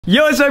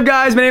Yo, what's up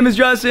guys? My name is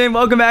Justin.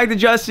 Welcome back to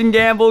Justin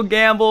Gamble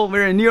Gamble.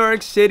 We're in New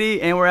York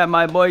City and we're at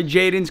my boy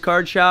Jaden's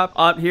card shop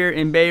up here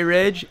in Bay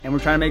Ridge and we're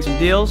trying to make some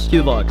deals.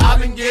 Cue the vlog. I've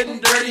been getting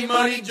dirty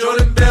money,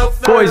 Jordan Bell.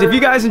 Boys, if you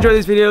guys enjoy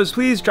these videos,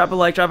 please drop a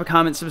like, drop a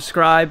comment,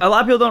 subscribe. A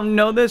lot of people don't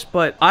know this,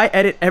 but I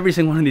edit every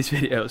single one of these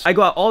videos. I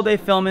go out all day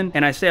filming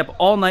and I stay up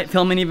all night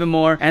filming even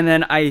more, and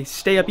then I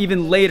stay up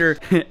even later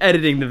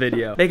editing the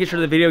video, making sure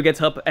the video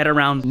gets up at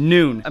around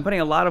noon. I'm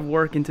putting a lot of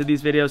work into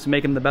these videos to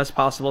make them the best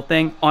possible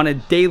thing on a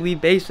daily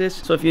basis.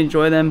 So if you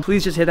enjoy them,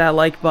 please just hit that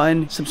like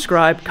button,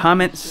 subscribe,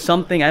 comment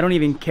something. I don't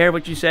even care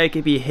what you say. It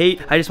could be hate.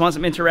 I just want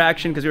some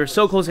interaction because we were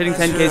so close to hitting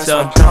 10K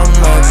subs.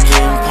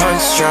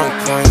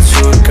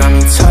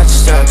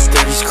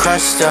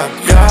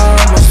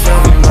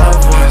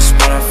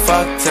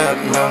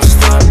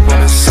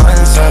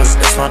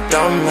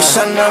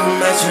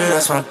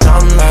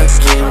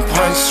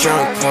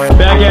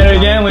 Back at it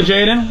again with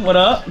Jaden. What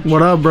up?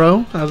 What up,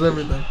 bro? How's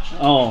everything?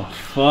 Oh,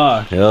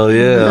 fuck. Hell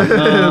yeah. Pain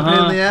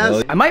in the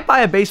ass? I might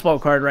buy a baseball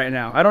card right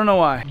now. I don't know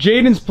why.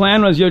 Jaden's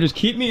plan was, yo, just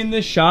keep me in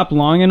this shop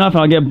long enough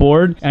and I'll get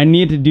bored. I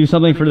need to do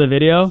something for the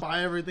video.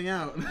 Buy everything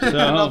out. So,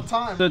 enough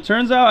time. So it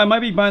turns out I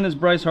might be buying this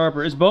Bryce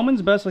Harper. Is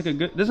Bowman's Best like a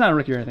good... This is not a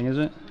rookie or anything, is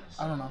it?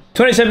 I don't know.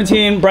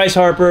 2017 Bryce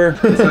Harper.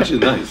 It's actually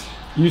nice.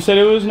 You said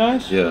it was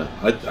nice? Yeah.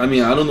 I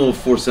mean, I don't know if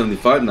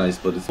 475 nice,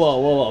 but it's...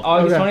 Whoa.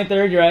 August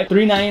 23rd, you're right.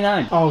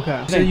 $3.99. Oh,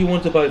 okay. You said you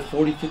want to buy a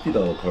 $40,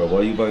 $50 car. Why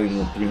are you buying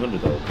a $300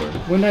 car?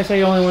 When did I say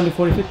you only wanted to do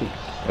 40, 50?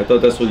 I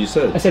thought that's what you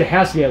said. I said it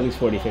has to be at least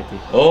 40, 50.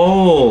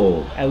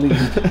 Oh. At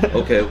least.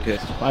 Okay.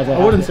 Why is that?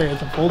 I wouldn't say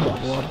it's a full double.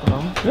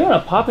 You're gonna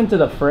pop into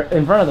the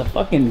in front of the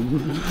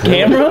fucking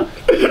camera?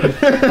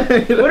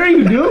 What are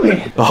you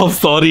doing? Oh,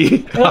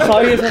 sorry. Oh,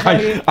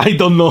 sorry. I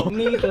don't know.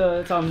 Need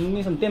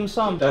some dim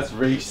sum. That's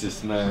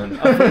racist, man.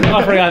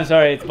 I forgot.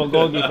 Sorry, it's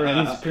bulgogi for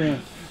him. He's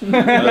Korean.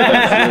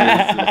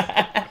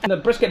 The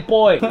brisket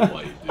boy.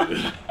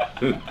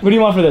 What do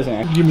you want for this,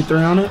 man? Give me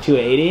 300.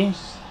 280.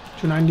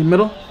 290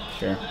 middle.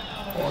 Sure.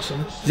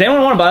 Awesome. Does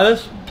anyone want to buy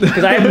this?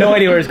 Because I have no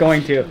idea where it's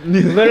going to.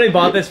 Literally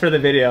bought this for the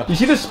video. You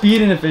see the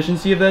speed and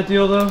efficiency of that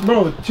deal, though?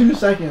 Bro, 2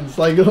 seconds.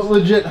 Like,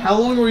 legit. How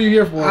long were you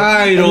here for?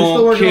 I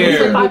don't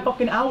care. 5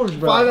 fucking hours,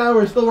 bro. 5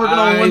 hours, still working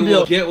on one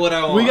deal. Get what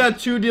I want. We got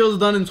 2 deals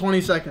done in 20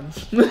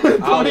 seconds. 20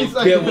 I'll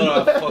seconds. get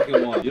what I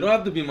fucking want. You don't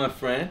have to be my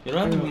friend. You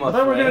don't have to be my friend. I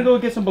thought we were gonna go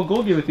get some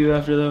bulgogi with you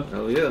after, though.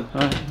 Hell yeah.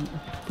 Alright.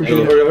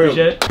 Appreciate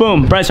it.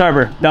 Boom, Bryce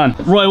Harper, done.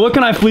 Roy, what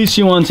can I fleece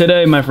you on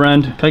today, my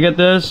friend? Can I get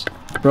this?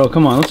 Bro,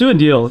 come on, let's do a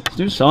deal. Let's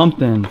do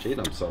something.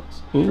 J-Dub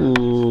sucks.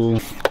 Ooh.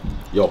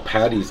 Yo,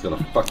 Patty's gonna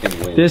fucking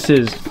win. This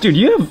is... Dude,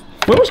 you have...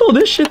 Where was all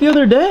this shit the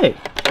other day?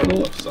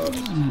 Sucks.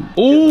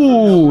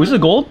 Ooh, is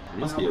it gold? It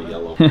must be a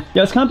yellow. Yeah,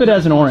 let's comp it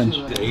as an orange.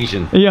 It's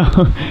Asian. Yo,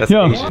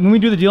 Asian. when we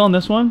do the deal on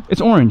this one,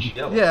 it's orange.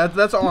 Yellow. Yeah,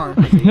 that's orange.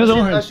 That's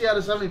orange. Actually out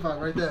of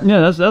 75 right there.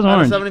 Yeah, that's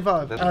orange.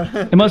 75.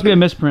 It must be a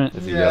misprint.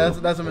 Yeah,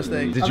 that's a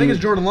mistake. I think it's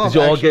Jordan Love.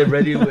 Did you all get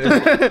ready with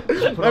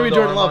Maybe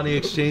Jordan Love. Armani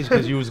exchange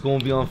because you was going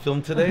to be on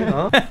film today,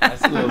 huh?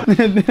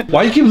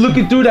 Why you keep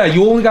looking through that?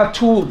 You only got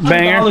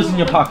 $2 in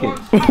your pocket.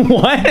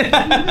 What?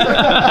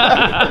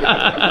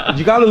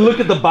 You got to look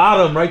at the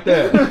bottom right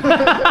there.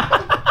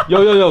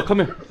 Yo, come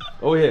here.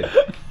 Over here.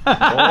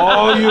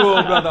 Oh, you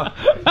brother.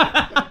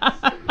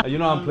 You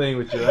know I'm playing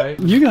with you, right?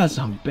 You got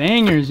some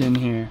bangers in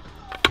here.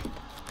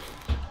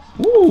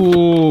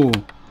 Ooh.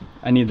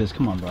 I need this.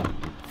 Come on, bro.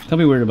 Don't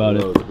be weird about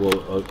it.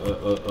 Well,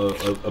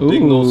 a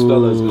big nose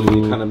fella is going to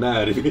be kind of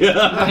mad.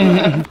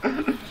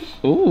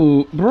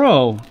 Ooh,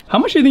 bro. How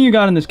much do you think you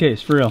got in this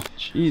case? For real?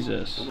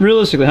 Jesus.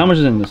 Realistically, how much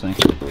is in this thing?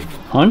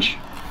 Hunch?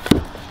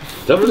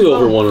 Definitely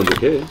over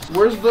 100K.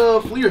 Where's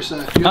the Fleer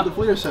set? You have the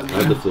Fleer set. I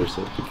have the Fleer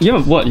set. You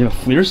have what? You have a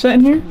Fleer set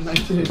in here? What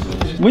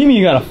do you mean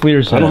you got a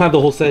Fleer set? I don't have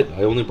the whole set.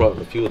 I only brought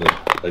a few of them,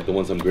 like the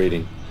ones I'm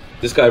grading.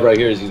 This guy right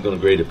here he's going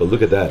to grade it, but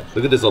look at that.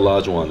 Look at this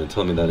Olajuwon and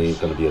tell me that ain't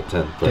going to be a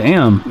 10.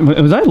 Damn.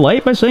 Was I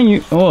light by saying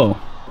you?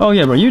 Oh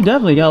yeah, bro. You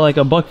definitely got like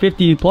a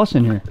 $150 plus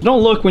in here.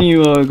 Don't look when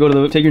you go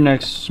to take your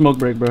next smoke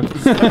break, bro.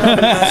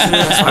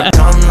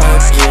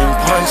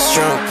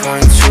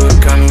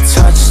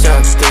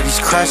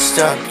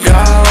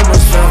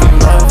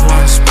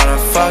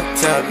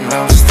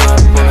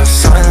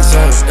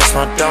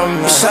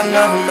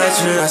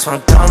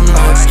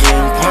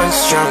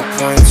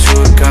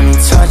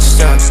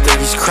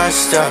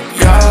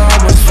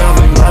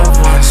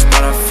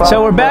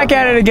 So we're back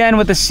at it again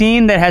with a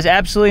scene that has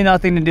absolutely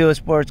nothing to do with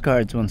sports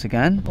cards once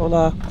again.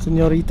 Hola,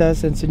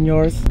 senoritas and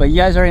senors. But you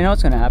guys already know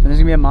what's gonna happen. There's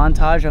gonna be a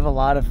montage of a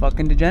lot of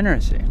fucking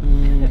degeneracy.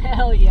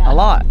 Hell yeah. A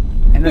lot.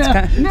 And that's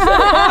kind of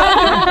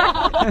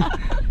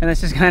and that's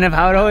just kind of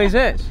how it always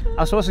is.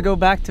 I was supposed to go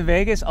back to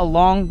Vegas a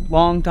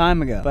long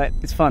time ago, but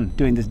it's fun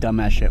doing this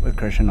dumbass shit with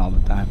Christian all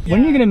the time.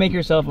 When are you gonna make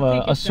yourself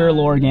a Sir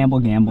Lord Gamble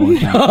account?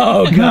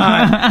 Oh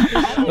god.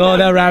 Oh,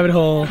 that rabbit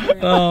hole.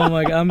 Oh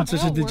my god, I'm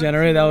such a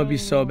degenerate. That would be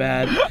so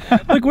bad.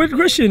 Like, where's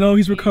Christian? Oh,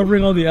 he's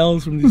recovering all the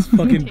L's from these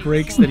fucking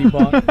breaks that he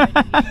bought.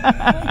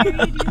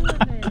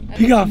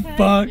 He got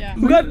fucked.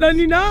 Who got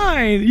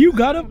 99? You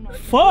got him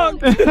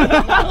fucked.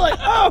 I'm like,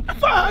 oh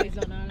fuck.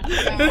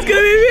 It's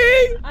gonna be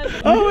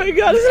me! Oh my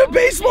god, is it a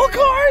baseball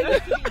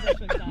card?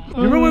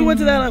 Remember when we went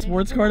to that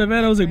sports card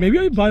event? I was like, maybe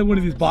I buy one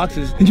of these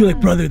boxes. And you're like,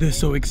 brother, they're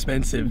so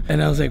expensive.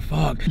 And I was like,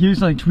 fuck. He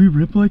was like, should we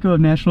rip like a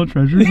national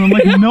treasures? I'm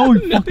like, no,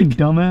 you fucking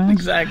dumbass.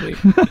 Exactly.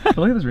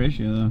 Look at this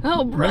ratio though.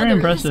 Oh, brother, very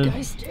impressive.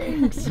 this guy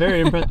stinks. Very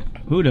impressive.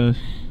 Who does?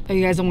 Oh,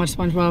 you guys don't watch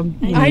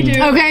SpongeBob? I do.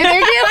 Okay,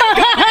 thank you.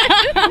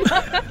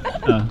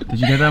 Did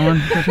you get that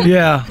one?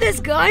 Yeah. This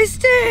guy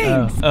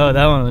stinks. Oh,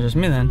 that one was just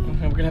me then.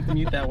 We're gonna have to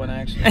mute that one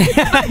actually.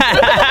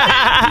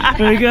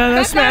 We got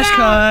a smash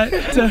cut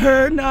to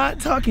her not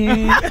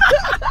talking.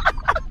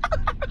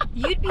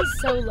 You'd be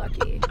so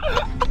lucky.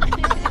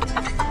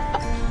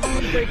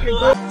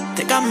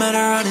 Think I met her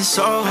out in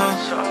Soho.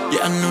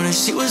 Yeah, I knew that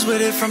she was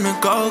with it from the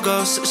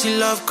go-go. So she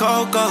loved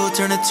Coco,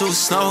 turned it to a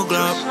snow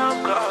globe.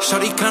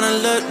 Shorty kinda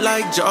looked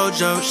like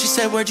JoJo. She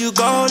said, where'd you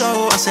go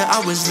though? I said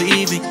I was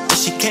leaving. But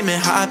she came and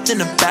hopped in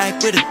the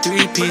back with a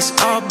 3-piece.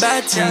 All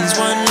bad things,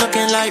 one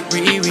looking like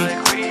Riri.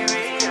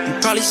 You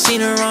probably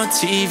seen her on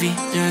TV,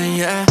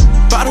 yeah.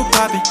 Bottle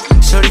popping,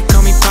 shorty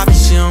call me Poppy.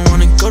 She don't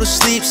wanna go to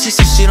sleep, she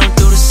said she don't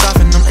do the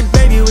soft. And I'm like,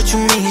 baby, what you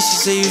mean? She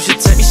said you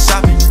should take me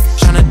shopping.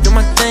 Tryna do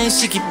my thing,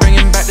 she keep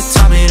bringing back the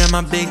topic. And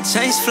my big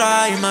chains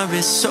fly, and my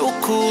wrist so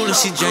cool. And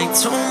she drank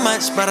too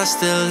much, but I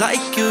still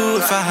like you.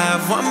 If I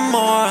have one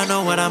more, I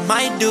know what I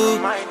might do.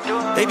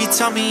 Baby,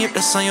 tell me if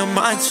that's on your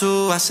mind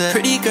too. I said,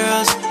 pretty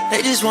girls,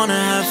 they just wanna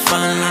have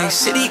fun like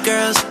city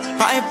girls.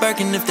 Buy a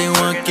Birkin if they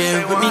want,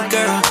 get with me,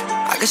 girl.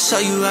 I can show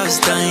you how it's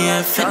done,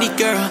 yeah, Fendi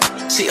girl.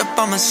 She up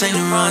on my Saint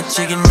Laurent,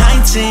 chicken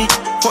 19,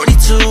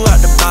 42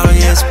 out the bottle,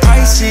 yeah, it's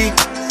pricey.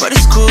 But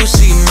it's cool,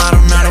 she a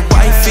model, not a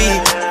wifey.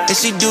 And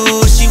she do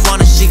what she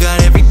wanna, she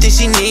got everything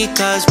she need.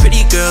 Cause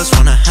pretty girls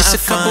wanna have fun. Just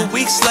a couple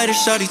weeks later,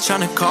 shorty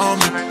tryna call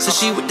me. So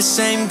she with the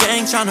same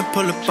gang tryna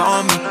pull up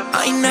on me.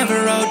 I ain't never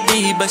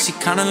OD, but she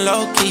kinda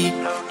low-key.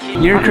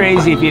 You're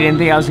crazy if you didn't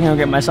think I was gonna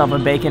get myself a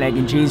bacon, egg,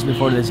 and cheese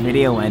before this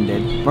video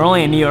ended. We're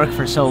only in New York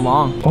for so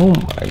long. Oh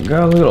my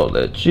god, look at all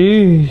that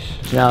cheese.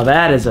 Now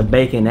that is a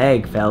bacon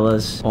egg,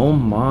 fellas. Oh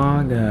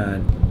my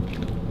god.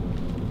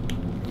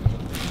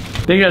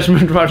 Thank you guys so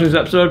much for watching this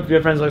episode. If you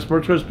have friends like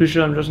sports quiz, please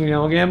show them Justin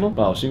Gamble.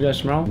 I'll see you guys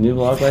tomorrow. New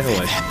vlog like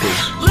always.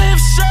 Peace.